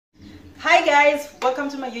Hi guys,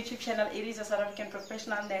 welcome to my YouTube channel. It is a South African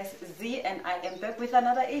professional nurse Z, and I am back with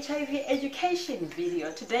another HIV education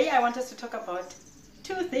video. Today I want us to talk about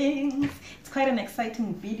two things. It's quite an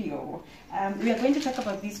exciting video. We are going to talk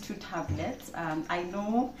about these two tablets. I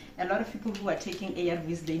know a lot of people who are taking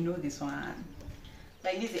ARVs, they know this one.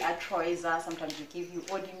 Like these are Troiza, sometimes we give you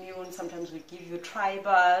Ordimune, sometimes we give you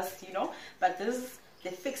Tribus, you know, but this is the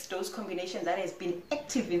fixed dose combination that has been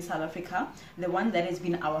active in South Africa, the one that has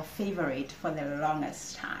been our favorite for the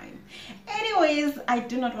longest time. Anyways, I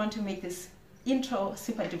do not want to make this intro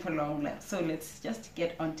super duper long, so let's just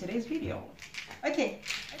get on today's video. Okay,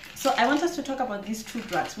 so I want us to talk about these two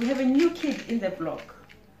drugs. We have a new kid in the block.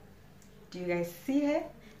 Do you guys see her?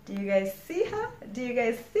 Do you guys see her? Do you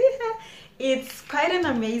guys see her? It's quite an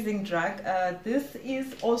amazing drug. This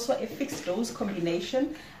is also a fixed dose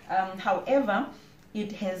combination. However,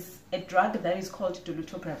 it has a drug that is called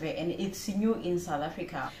Dolutegravir, and it's new in South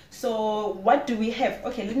Africa. So what do we have?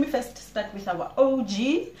 Okay, let me first start with our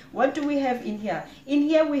OG. What do we have in here? In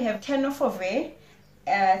here we have tenofovir,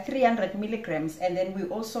 300 milligrams, and then we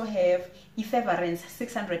also have efavirenz,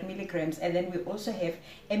 600 milligrams, and then we also have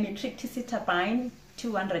amitriptyline,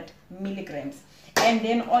 200 milligrams. And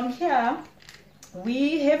then on here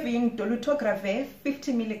we having Dolutegravir,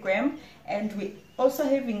 50 milligram, and we also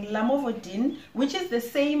having lamivudine, which is the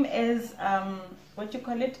same as what you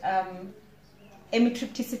call it,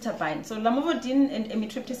 amitriptyline. So lamivudine and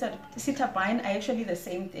amitriptyline are actually the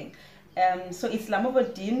same thing. So it's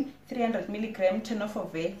lamivudine 300 milligram,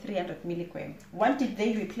 tenofovir 300 milligram. What did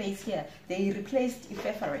they replace here? They replaced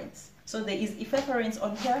efavirenz. So there is efavirenz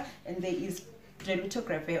on here, and there is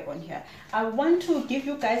Dolutegravir on here. I want to give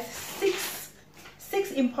you guys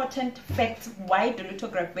six important facts why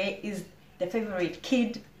Dolutegravir is the favorite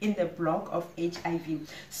kid in the block of HIV.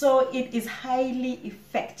 So it is highly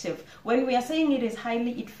effective. When we are saying it is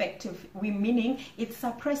highly effective, we meaning it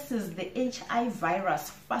suppresses the HIV virus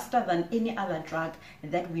faster than any other drug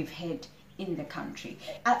that we've had in the country.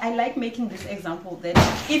 I like making this example that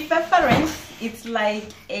efavirenz, it's like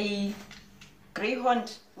a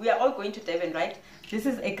Greyhound. We are all going to Devon, right? This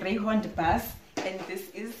is a Greyhound bus, and this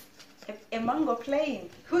is a Mango plane.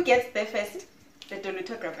 Who gets there first? The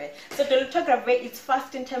Dolutegravir. So Dolutegravir is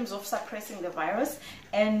fast in terms of suppressing the virus,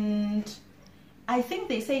 and I think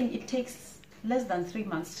they're saying it takes less than 3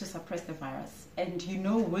 months to suppress the virus. And you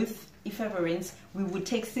know, with efavirenz, we would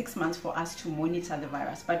take 6 months for us to monitor the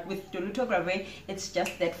virus, but with Dolutegravir, it's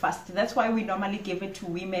just that fast. That's why we normally give it to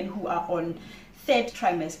women who are on 3rd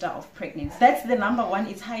trimester of pregnancy. That's the number one.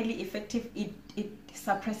 It's highly effective. It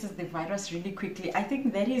suppresses the virus really quickly. I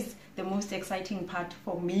think that is the most exciting part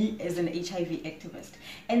for me as an HIV activist.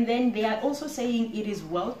 And then they are also saying it is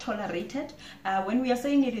well tolerated. When we are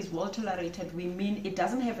saying it is well tolerated, we mean it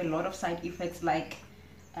doesn't have a lot of side effects like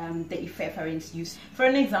the efavirenz use. For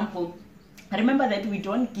an example, remember that we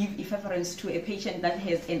don't give efavirenz to a patient that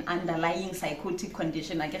has an underlying psychotic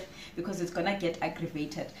condition, I guess, because it's gonna get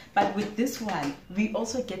aggravated. But with this one, we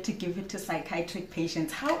also get to give it to psychiatric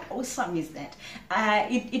patients. How awesome is that?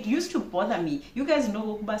 It used to bother me. You guys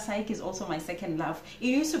know Uba Psych is also my second love. It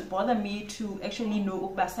used to bother me to actually know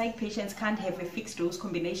Uba Psych patients can't have a fixed dose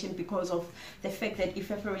combination because of the fact that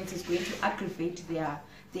efavirenz is going to aggravate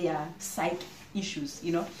their psych issues,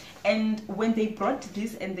 you know. And when they brought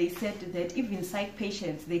this and they said that even psych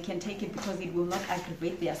patients, they can take it because it will not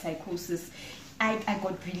aggravate their psychosis, I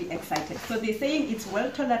got really excited. So they're saying it's well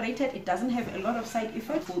tolerated, it doesn't have a lot of side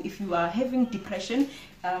effects. If you are having depression,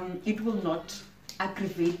 it will not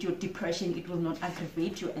aggravate your depression, it will not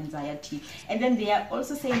aggravate your anxiety. And then they are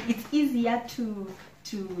also saying it's easier to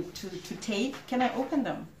take. Can I open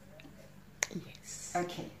them? Yes.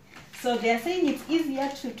 Okay. So they are saying it's easier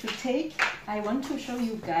to take. I want to show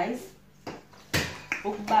you guys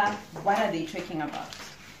what are they talking about.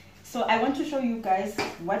 So I want to show you guys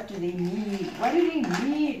what do they mean. What do they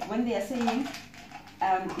mean when they are saying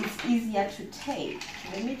it's easier to take?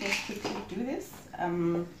 Let me just quickly do this.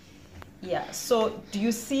 Yeah, so do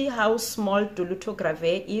you see how small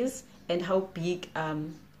Dolutegravir is and how big,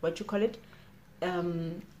 what you call it?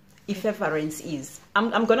 Efavirenz is.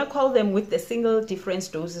 I'm gonna call them with the single difference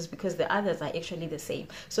doses because the others are actually the same.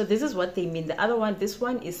 So this is what they mean. The other one, this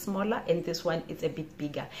one is smaller and this one is a bit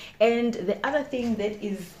bigger. And the other thing that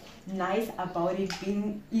is nice about it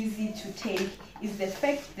being easy to take is the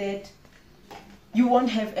fact that you won't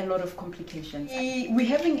have a lot of complications. We're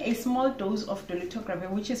having a small dose of dolutegravir,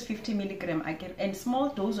 which is 50 milligram again, and small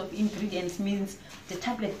dose of ingredients means the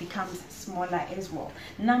tablet becomes smaller as well.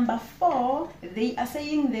 Number 4, they are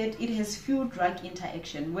saying that it has few drug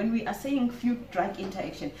interaction. When we are saying few drug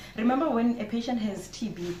interaction, remember when a patient has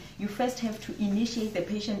TB, you first have to initiate the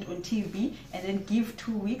patient on TB and then give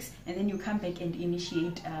 2 weeks, and then you come back and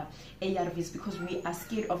initiate ARVs, because we are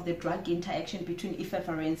scared of the drug interaction between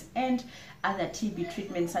efavirenz and other TB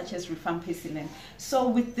treatments such as rifampicillin. So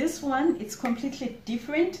with this one, it's completely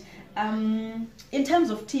different. In terms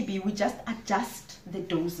of TB, we just adjust the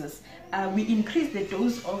doses. We increase the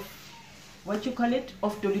dose of what you call it,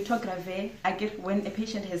 of dolutegravir when a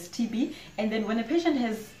patient has TB, and then when a patient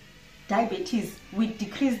has diabetes, we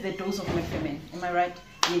decrease the dose of metformin. Am I right?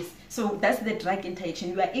 Yes. So that's the drug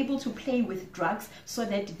interaction. You are able to play with drugs so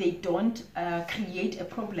that they don't create a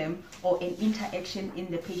problem or an interaction in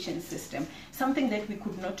the patient's system. Something that we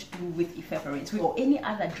could not do with efavirenz or any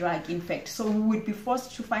other drug, in fact. So we would be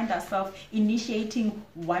forced to find ourselves initiating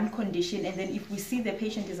one condition, and then if we see the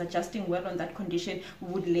patient is adjusting well on that condition,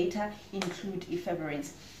 we would later include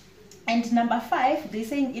efavirenz. And number 5, they're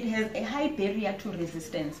saying it has a high barrier to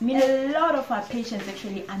resistance, meaning a lot of our patients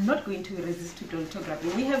actually are not going to resist to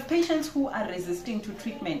dolutegravir. We have patients who are resisting to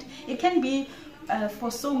treatment. It can be for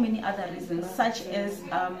so many other reasons, such as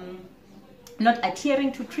not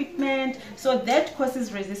adhering to treatment, so that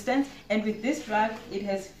causes resistance. And with this drug, it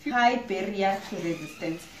has high barrier to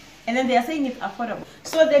resistance. And then they are saying it's affordable.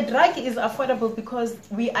 So the drug is affordable because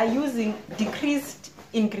we are using decreased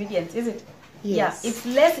ingredients, is it? Yes. Yeah, it's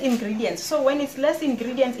less ingredients. So when it's less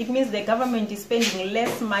ingredients, it means the government is spending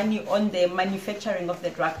less money on the manufacturing of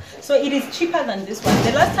the drug. So it is cheaper than this one.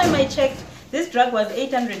 The last time I checked, this drug was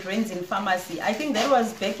 800 rands in pharmacy. I think that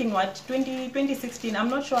was back in what, 2016. I'm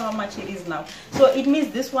not sure how much it is now. So it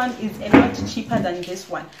means this one is a lot cheaper than this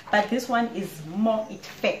one. But this one is more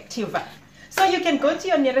effective. So you can go to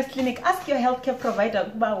your nearest clinic, ask your healthcare provider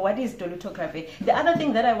about what is dolutegravir. The other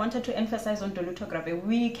thing that I wanted to emphasize on dolutegravir,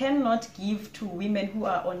 we cannot give to women who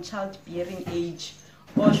are on childbearing age.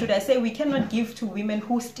 Or should I say, we cannot give to women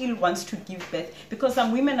who still wants to give birth. Because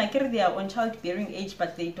some women, they are on childbearing age,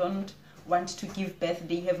 but they don't want to give birth.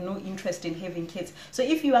 They have no interest in having kids. So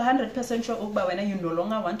if you are 100% sure when you no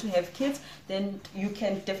longer want to have kids, then you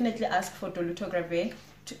can definitely ask for dolutegravir.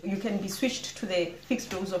 You can be switched to the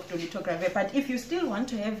fixed dose of dolutegravir. But if you still want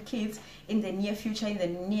to have kids in the near future, in the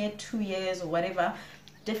near 2 years or whatever,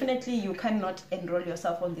 definitely you cannot enroll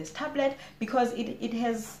yourself on this tablet, because it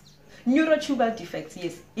has neurotubal defects.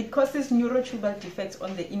 Yes, it causes neurotubal defects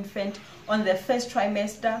on the infant on the first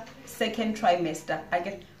trimester, second trimester.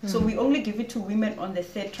 So we only give it to women on the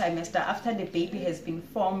 3rd trimester, after the baby has been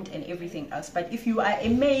formed and everything else. But if you are a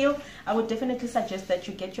male, I would definitely suggest that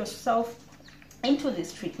you get yourself into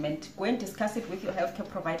this treatment. Go and discuss it with your healthcare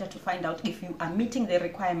provider to find out if you are meeting the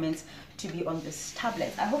requirements to be on this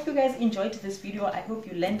tablet. I hope you guys enjoyed this video. I hope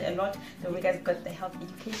you learned a lot, so you guys got the health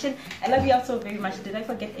education. I love you all so very much. Did I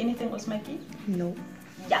forget anything else, Mikey? No.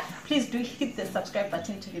 Yeah, please do hit the subscribe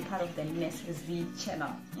button to be part of the NSSV channel.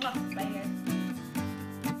 Bye guys.